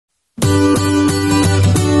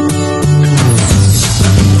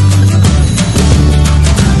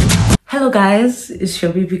guys, it's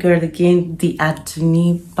your baby girl again, the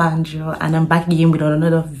Aduni Banjo, and I'm back again with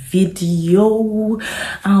another video.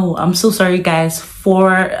 Oh, I'm so sorry guys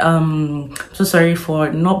for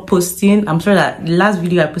not posting. I'm sorry that the last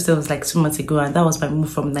video I posted was like 2 months ago, and that was my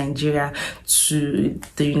move from Nigeria to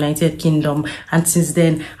the United Kingdom, and since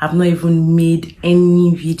then I've not even made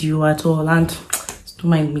any video at all. And don't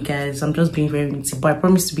mind me guys, I'm just being very witty, but I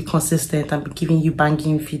promise to be consistent and be giving you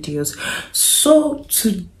banging videos. So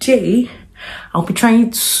today I'll be trying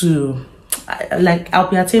to I'll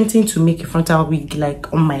be attempting to make a frontal wig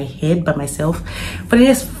like on my head by myself. But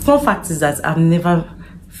yes, fun fact is that I've never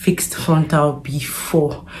fixed frontal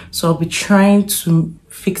before, so I'll be trying to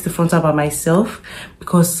fix the frontal by myself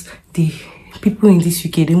because the people in this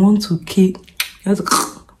UK, they want to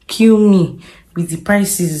kill me with the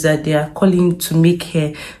prices that they are calling to make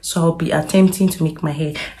hair. So I'll be attempting to make my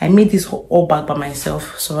hair. I made this all back by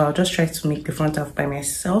myself, so I'll just try to make the frontal by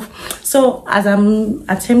myself. So as I'm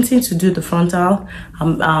attempting to do the frontal,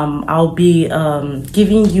 I'll be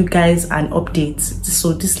giving you guys an update.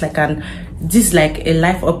 So this is like a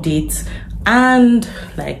live update and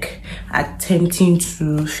like attempting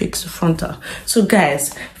to fix the frontal. So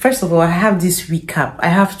guys, first of all, I have this recap.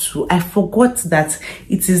 I forgot that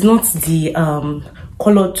it is not the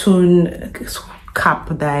color tone cap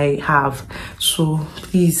that I have, so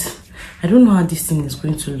please, I don't know how this thing is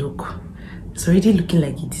going to look. It's already looking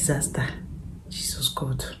like a disaster. Jesus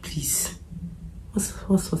God, please,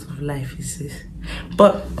 what sort of life is this?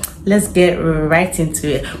 But let's get right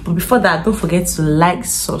into it. But before that, don't forget to like,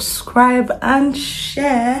 subscribe and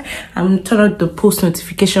share, and turn on the post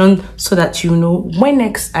notification so that you know when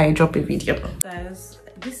next I drop a video. Guys,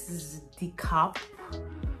 this is the cap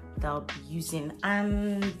that I'll be using,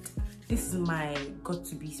 and this is my got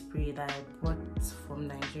to be spray that I brought from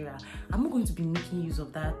Nigeria. I'm not going to be making use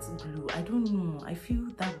of that glue. I don't know, I feel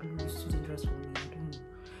that glue is too dangerous for me. I don't know,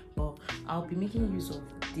 but I'll be making use of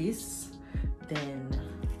this. Then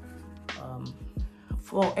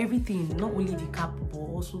for everything, not only the cap but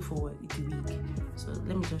also for the wig. So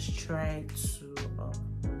let me just try to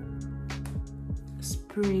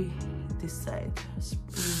spray this side.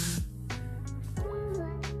 Spray.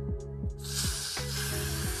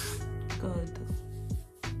 God,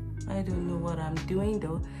 I don't know what I'm doing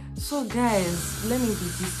though. So guys, let me be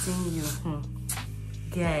dissing you.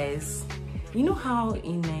 Guys, you know how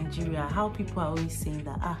in Nigeria, how people are always saying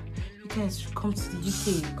that guys should come to the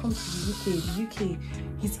UK, come to the UK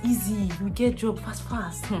is easy, you get job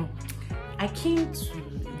fast. I came to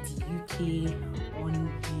the UK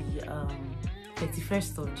on the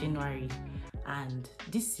 31st of January, and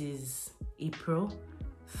this is April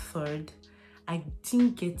 3rd. I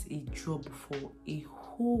didn't get a job for a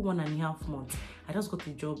whole 1.5 months. I just got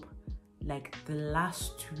a job like the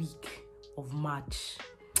last week of March.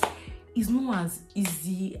 It's not as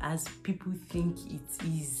easy as people think it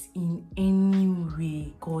is in any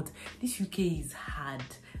way. God, this UK is hard.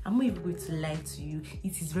 I'm not even going to lie to you.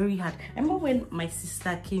 It is very hard. I remember when my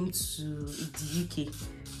sister came to the UK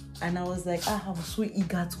and I was like, I was so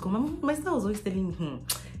eager to come. My sister was always telling me,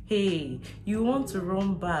 hey, you want to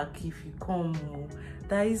run back if you come.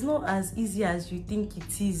 That is not as easy as you think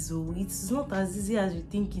it is. It's not as easy as you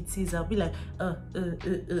think it is. I'll be like,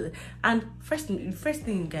 And first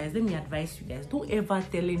thing, guys, let me advise you guys, don't ever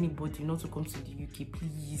tell anybody not to come to the UK,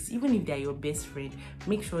 please. Even if they're your best friend,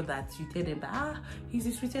 make sure that you tell them that it's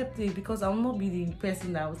a sweeter place, because I'll not be the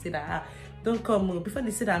person that will say that don't come before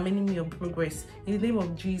they say that I'm enemy of progress. In the name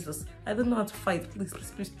of Jesus, I don't know how to fight. Please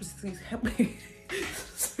help me.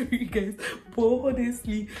 Sorry guys, but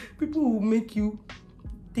honestly, people will make you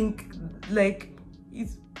think like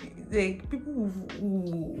it's like people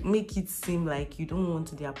who make it seem like you don't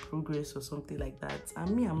want their progress or something like that.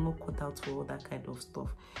 And me, I'm not cut out for all that kind of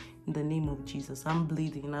stuff. In the name of Jesus, I'm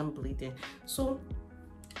bleeding. So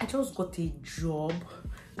I just got a job,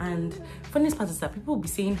 and funniest part is that people will be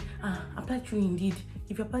saying, apply through Indeed.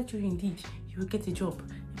 If you apply through Indeed, you will get a job.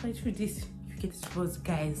 Apply through this, you get it. But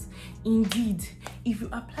guys, Indeed, if you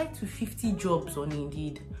apply to 50 jobs on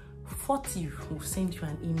Indeed, 40 will send you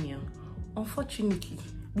an email. Unfortunately,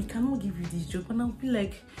 we cannot give you this job. And I'll be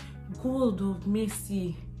like, God of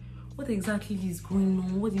mercy, what exactly is going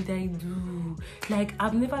on? What did I do? Like,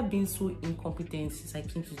 I've never been so incompetent since I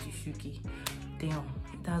came to this UK. Damn,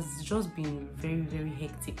 it has just been very, very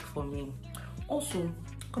hectic for me. Also,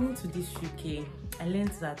 coming to this UK, I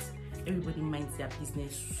learned that everybody minds their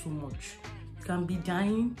business so much. You can be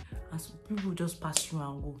dying and some people just pass you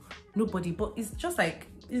and go. Nobody, but it's just like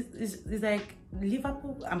it's like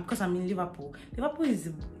Liverpool. Because I'm in Liverpool. Liverpool is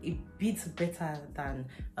a bit better than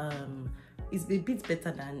it's a bit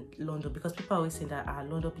better than London, because people always say that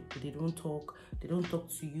London people, they don't talk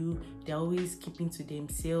to you, they're always keeping to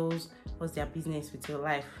themselves. What's their business with your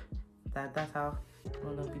life? That's how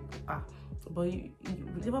London people are. But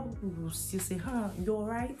Liverpool people will still say, you're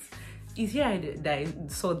alright. It's here that I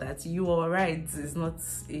saw that you are alright is not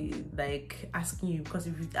like asking you, because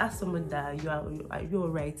if you ask somebody that you're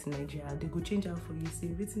alright in Nigeria, they go change out for you, say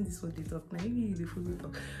waiting this what they talk now, they follow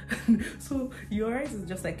talk. So you're alright is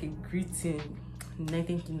just like a greeting.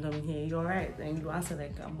 United Kingdom here, you're alright, and you answer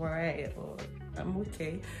like I'm alright or I'm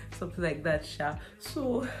okay, something like that, sha.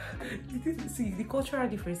 So see, the cultural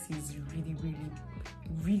difference is really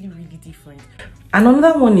different. And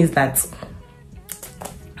another one is that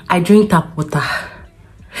I drink tap water.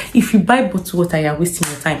 If you buy bottled water, you're wasting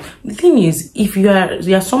your time. The thing is, if you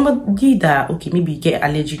are somebody that, okay, maybe you get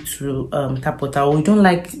allergic to tap water, or you don't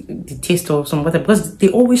like the taste of some water, because they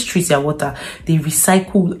always treat their water, they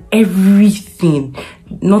recycle everything.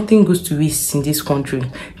 Nothing goes to waste in this country.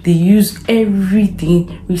 They use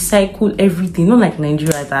everything, recycle everything. Not like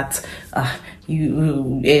Nigeria that if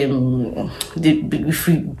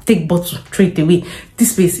you take bottle, throw it away.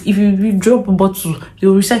 This place, if you drop a bottle,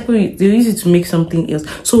 they'll recycle it, they'll use it to make something else.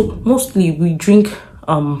 So mostly we drink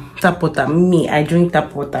tap water. Me, I drink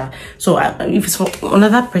tap water. So if it's for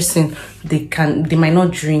another person, they might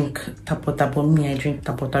not drink tap water, but me, I drink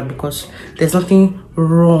tap water because there's nothing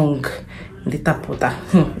wrong in the tap water.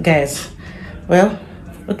 Guys, well,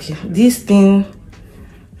 okay, this thing,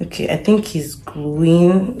 okay, I think it's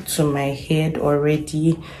gluing to my head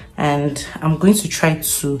already, and I'm going to try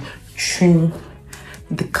to trim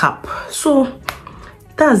the cap. So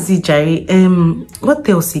that's it, Jerry. What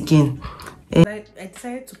else again? I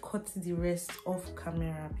decided to cut the rest off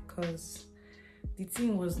camera because the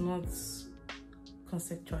thing was not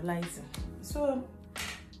conceptualizing. So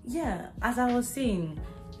yeah, as I was saying,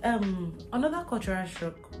 another cultural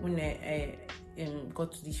shock when I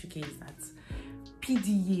got to the UK is that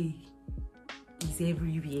PDA is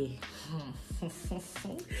everywhere.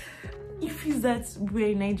 If it's that we're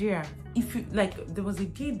in Nigeria, if you like, there was a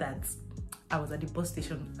day that I was at the bus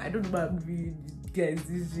station. I don't know about you guys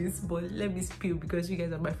these days, but let me spill because you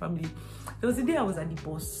guys are my family. There was a day I was at the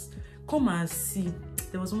bus. Come and see.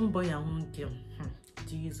 There was one boy and one girl.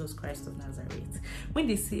 Jesus Christ of Nazareth. When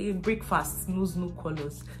they say breakfast knows no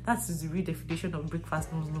colors, that is the real definition of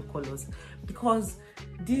breakfast knows no colors. Because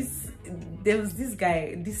there was this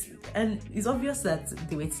guy, and it's obvious that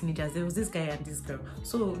they were teenagers. There was this guy and this girl.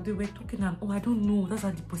 So they were talking and, oh, I don't know, that's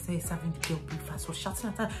how the person is serving the girl breakfast. So shouting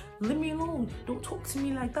at her, leave me alone, don't talk to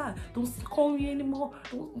me like that, don't call me anymore,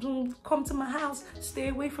 don't come to my house, stay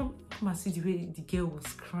away from. Come and see the way the girl was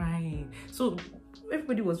crying. So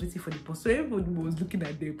everybody was waiting for the bus, so everybody was looking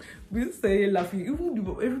at them. We started laughing.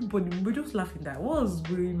 Everybody, we were just laughing that what was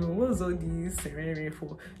going on, what was all this ceremony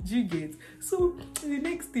for? Do you get? So the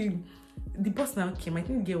next thing, the bus now came. I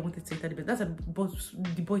think the girl wanted to enter the bus. That's a bus.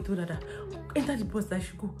 The boy told her that enter the bus, that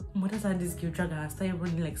she go. That's how this girl dragged her and started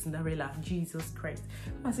running like Cinderella. Jesus Christ!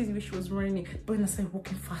 I see the way she was running, but when I started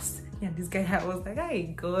walking fast, yeah, this guy, I was like,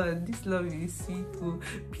 "Hey God, this love is sweet."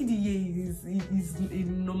 PDA is a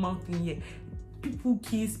normal thing here. People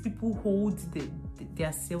kiss, people hold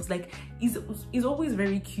their selves. Like it's always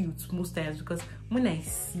very cute most times, because when I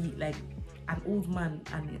see like an old man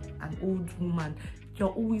and an old woman, they're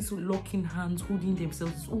always locking hands, holding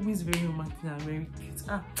themselves. It's always very romantic and very cute.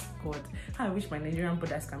 God, I wish my Nigerian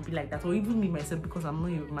brothers can be like that, or even me myself, because I'm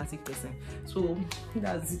not a romantic person. So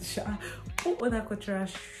that's it. What other cultural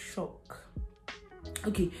shock?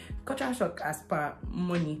 Okay, cultural shock as per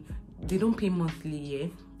money. They don't pay monthly, yeah?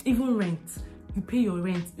 Even rent. You pay your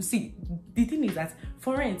rent. You see, the thing is that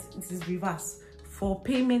for rent, it is reverse. For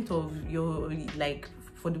payment of your, like,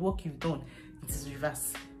 for the work you've done, it is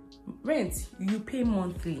reverse. Rent, you pay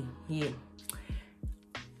monthly, yeah.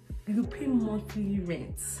 You pay monthly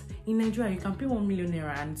rent. In Nigeria, you can pay 1 million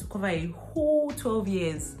naira and to cover a whole 12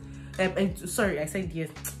 years. Sorry, I said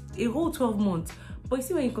years. A whole 12 months. But you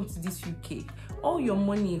see, when you come to this UK, all your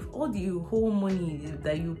money, all the whole money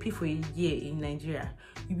that you pay for a year in Nigeria,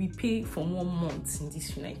 you will pay for 1 month in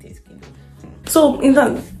this United Kingdom. So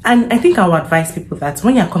and I think I would advise people that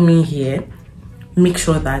when you're coming here, make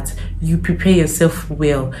sure that you prepare yourself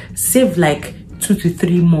well. Save like 2 to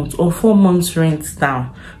 3 months or 4 months rent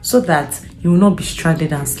down, so that you will not be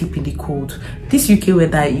stranded and sleep in the cold. This UK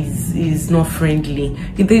weather is not friendly.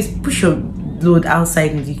 If they push your load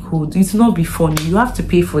outside in the cold, it will not be fun. You have to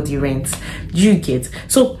pay for the rent. Do you get?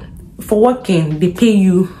 So for working, they pay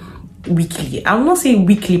you weekly. I will not say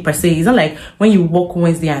weekly per se. It's not like when you work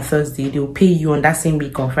Wednesday and Thursday, they will pay you on that same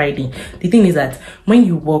week on Friday. The thing is that when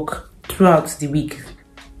you work throughout the week,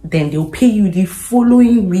 then they'll pay you the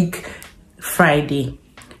following week Friday.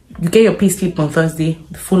 You get your pay slip on Thursday.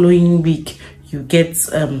 The following week you get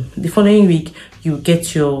you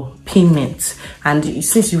get your payment, and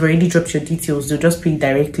since you've already dropped your details, they'll just pay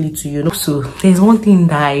directly to you. So there's one thing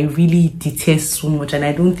that I really detest so much, and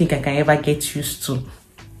I don't think I can ever get used to.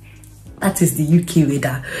 That is the UK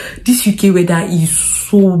weather. This UK weather is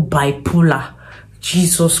so bipolar.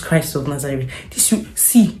 Jesus Christ of Nazareth.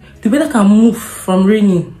 See, the weather can move from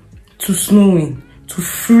raining to snowing to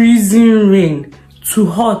freezing rain to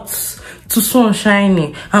hot to sun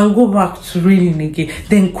shining and go back to raining again.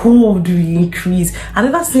 Then cold will increase. I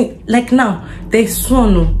never seen, like now there's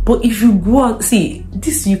sun, but if you go out, see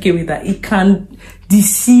this UK weather, it can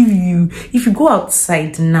deceive you. If you go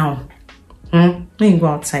outside now, when you go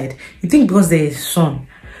outside, you think because there is sun.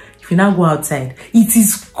 If you now go outside, it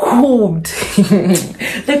is cold.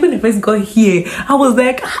 Like when I first got here, I was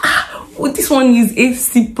like, oh, this one is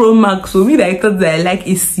AC Pro Max. So me that I thought that I like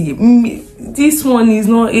AC. This one is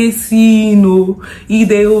not AC, you know.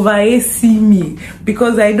 They over AC me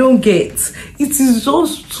because I don't get. It is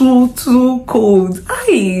just too cold.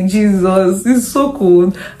 Ay, Jesus, it's so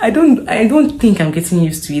cold. I don't think I'm getting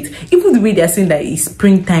used to it. Even the way they're saying that it's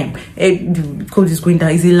springtime, the cold is going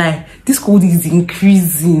down is a lie. This cold is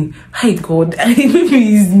increasing. Hi God,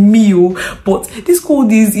 maybe it's me, but this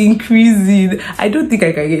cold is increasing. I don't think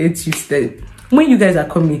I can get used to it. When you guys are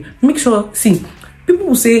coming, make sure, see, people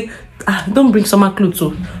will say, don't bring summer clothes.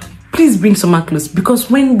 So please bring summer clothes, because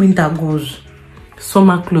when winter goes,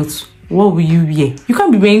 summer clothes, what will you wear? You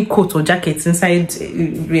can't be wearing coats or jackets inside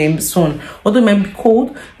sun. Although it might be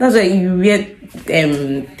cold, that's why you wear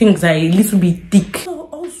things that are a little bit thick. So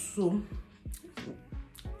also,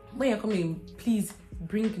 when you're coming, please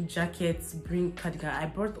bring jackets, bring cardigan. I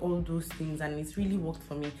brought all those things and it's really worked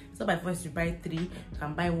for me. So by first you buy 3, you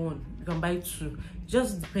can buy 1, you can buy 2.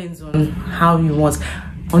 Just depends on how you want.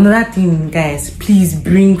 Another thing, guys, please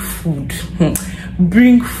bring food.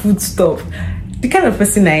 Bring food stuff. The kind of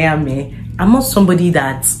person I am, I'm not somebody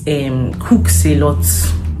that cooks a lot.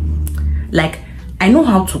 Like, I know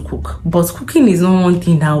how to cook, but cooking is not one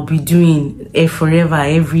thing that I'll be doing forever,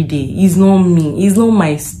 every day. It's not me. It's not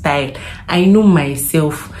my style. I know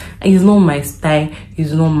myself. It's not my style.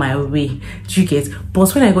 It's not my way. Do you get?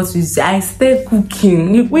 But when I got to this, I started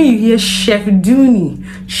cooking. When you hear Chef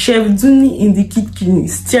Dooney in the kitchen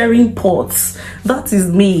stirring pots, that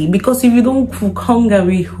is me. Because if you don't cook, hunger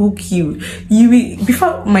will hook you. You will,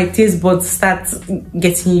 before my taste buds start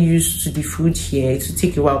getting used to the food here, it will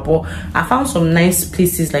take a while. But I found some nice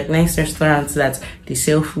places, like nice restaurants that they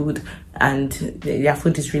sell food and their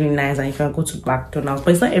food is really nice, and you can go to McDonald's.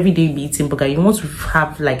 But it's not every day you be eating burger. You want to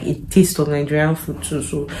have like a taste of Nigerian food too,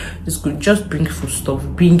 so it's good. Just bring food stuff.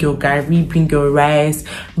 Bring your gari, bring your rice,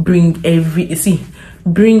 bring everything.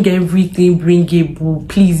 Bring a bowl.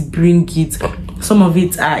 Please bring it. Some of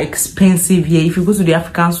it are expensive here. If you go to the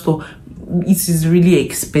African store, it is really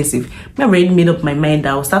expensive. I already made up my mind that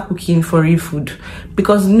I'll start cooking foreign food,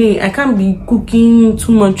 because me, I can't be cooking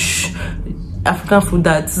too much African food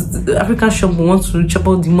that the African shop wants to chop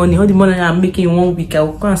out the money. All the money I'm making in 1 week,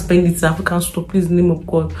 I'll go and spend it in African store. Please, in the name of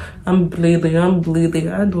God, I'm bleeding.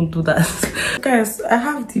 I don't do that. Guys, I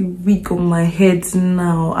have the wig on my head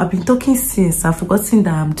now. I've been talking since. I've forgotten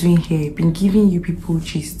that I'm doing hair. I've been giving you people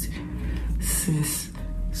gist since.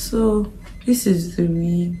 So this is the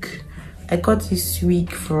wig. I got this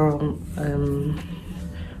wig from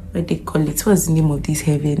what they call it, what's the name of this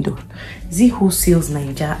hair vendor? Z Wholesales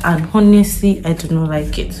Niger, and honestly I do not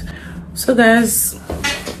like it. So guys,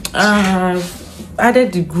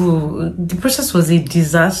 added the glue. The process was a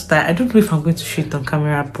disaster. I don't know if I'm going to show it on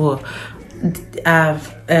camera, but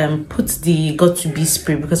I've put the got to be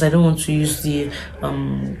spray because I don't want to use the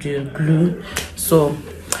glue. So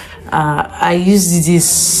I used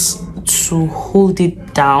this to hold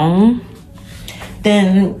it down.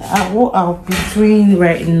 Then what I'll be doing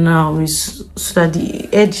right now is so that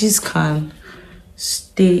the edges can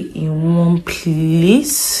stay in one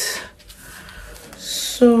place.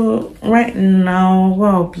 So right now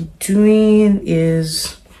what I'll be doing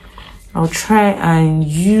is I'll try and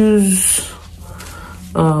use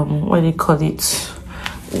what do you call it,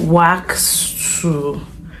 wax to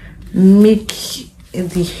make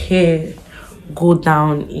the hair go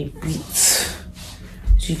down a bit.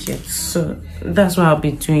 So that's what I'll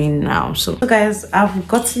be doing now. So guys, I've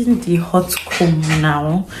gotten the hot comb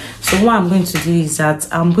now. So what I'm going to do is that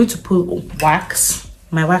I'm going to put wax.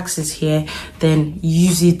 My wax is here. Then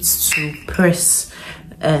use it to press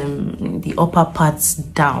the upper parts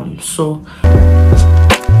down. So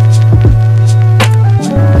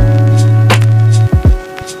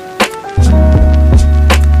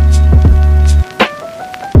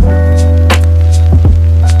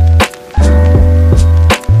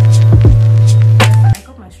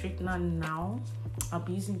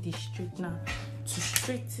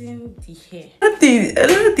fixing the hair.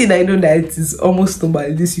 Another thing I know that it is almost normal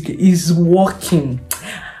in this UK is walking.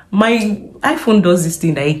 My iPhone does this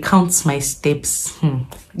thing that it counts my steps.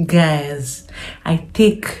 Guys, I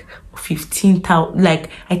take 15,000, like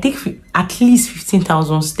I take at least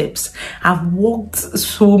 15,000 steps. I've walked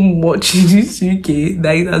so much in this UK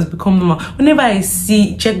that it has become normal. Whenever I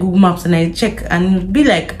check Google Maps and I check and it'll be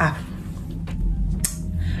like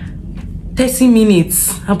 30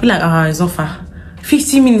 minutes, I'll be like, it's not far.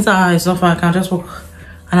 50 minutes, it's not far. I can just walk.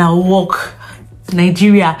 And I'll walk.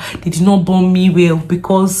 Nigeria, they did not born me well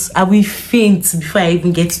because I will faint before I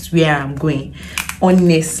even get to where I'm going.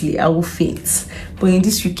 Honestly, I will faint. But in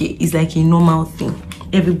this UK, it's like a normal thing.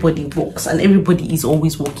 Everybody walks and everybody is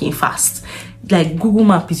always walking fast. Like Google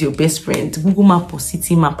Map is your best friend. Google Map or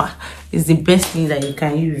City Mapper is the best thing that you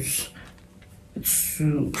can use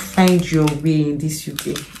to find your way in this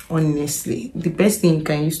UK. Honestly, the best thing you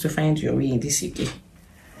can use to find your way in this UK.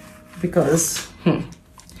 Because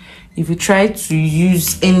if you try to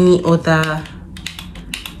use any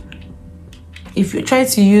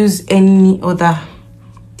other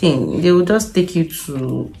thing, they will just take you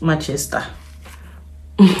to Manchester.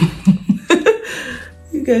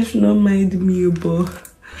 You guys should not mind me, but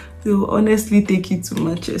they will honestly take you to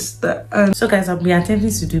Manchester. So guys, I've been attempting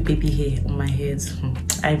to do baby hair on my head.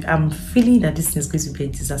 I'm feeling that this is going to be a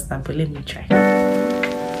disaster, but let me try.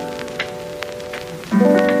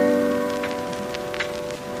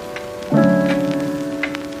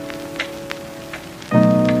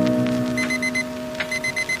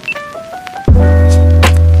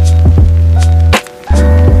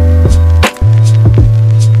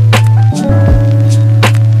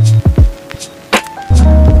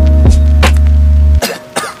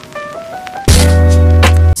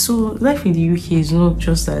 Life in the UK is not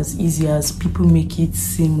just as easy as people make it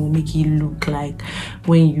seem or make it look like.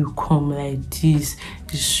 When you come like this,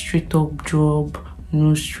 the straight up job,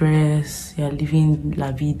 no stress, you're living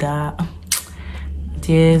la vida.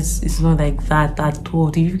 It's not like that at all.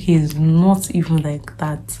 The UK is not even like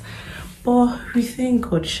that. But we thank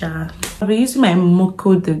God, I've been using my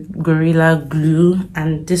Moko the Gorilla Glue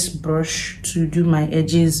and this brush to do my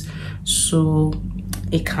edges so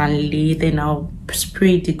it can lay. Then I'll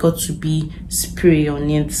spray the got to be spray on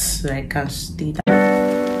it so I can stay that.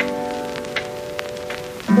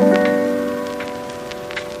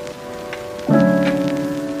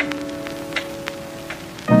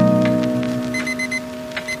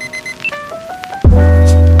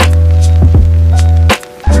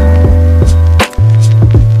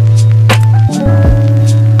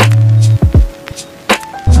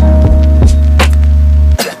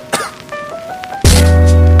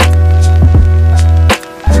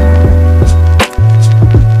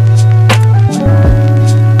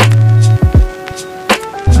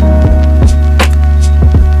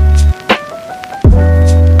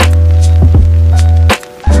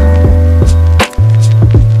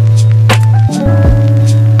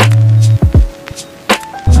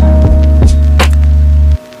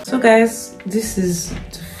 Guys, this is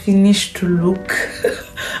the finished look.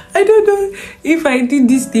 I don't know if I did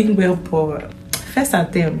this thing well, but first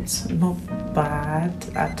attempt, not bad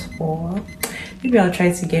at all. Maybe I'll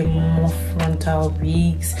try to get more frontal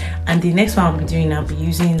wigs, and the next one I'll be doing, I'll be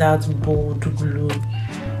using that bold glue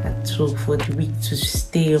for the wig to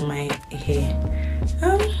stay on my hair.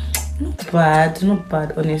 Not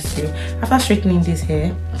bad honestly. After straightening this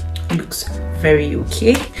hair, it looks very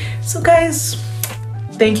okay. So guys,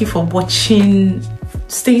 thank you for watching,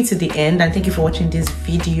 staying to the end, and thank you for watching this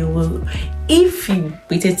video. If you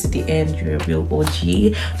waited to the end, you're a real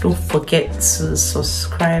OG. Don't forget to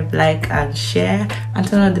subscribe, like, and share, and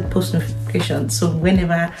turn on the post notifications so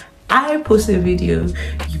whenever I post a video,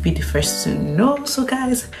 you'll be the first to know. So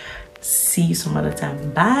guys, see you some other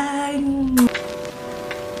time. Bye.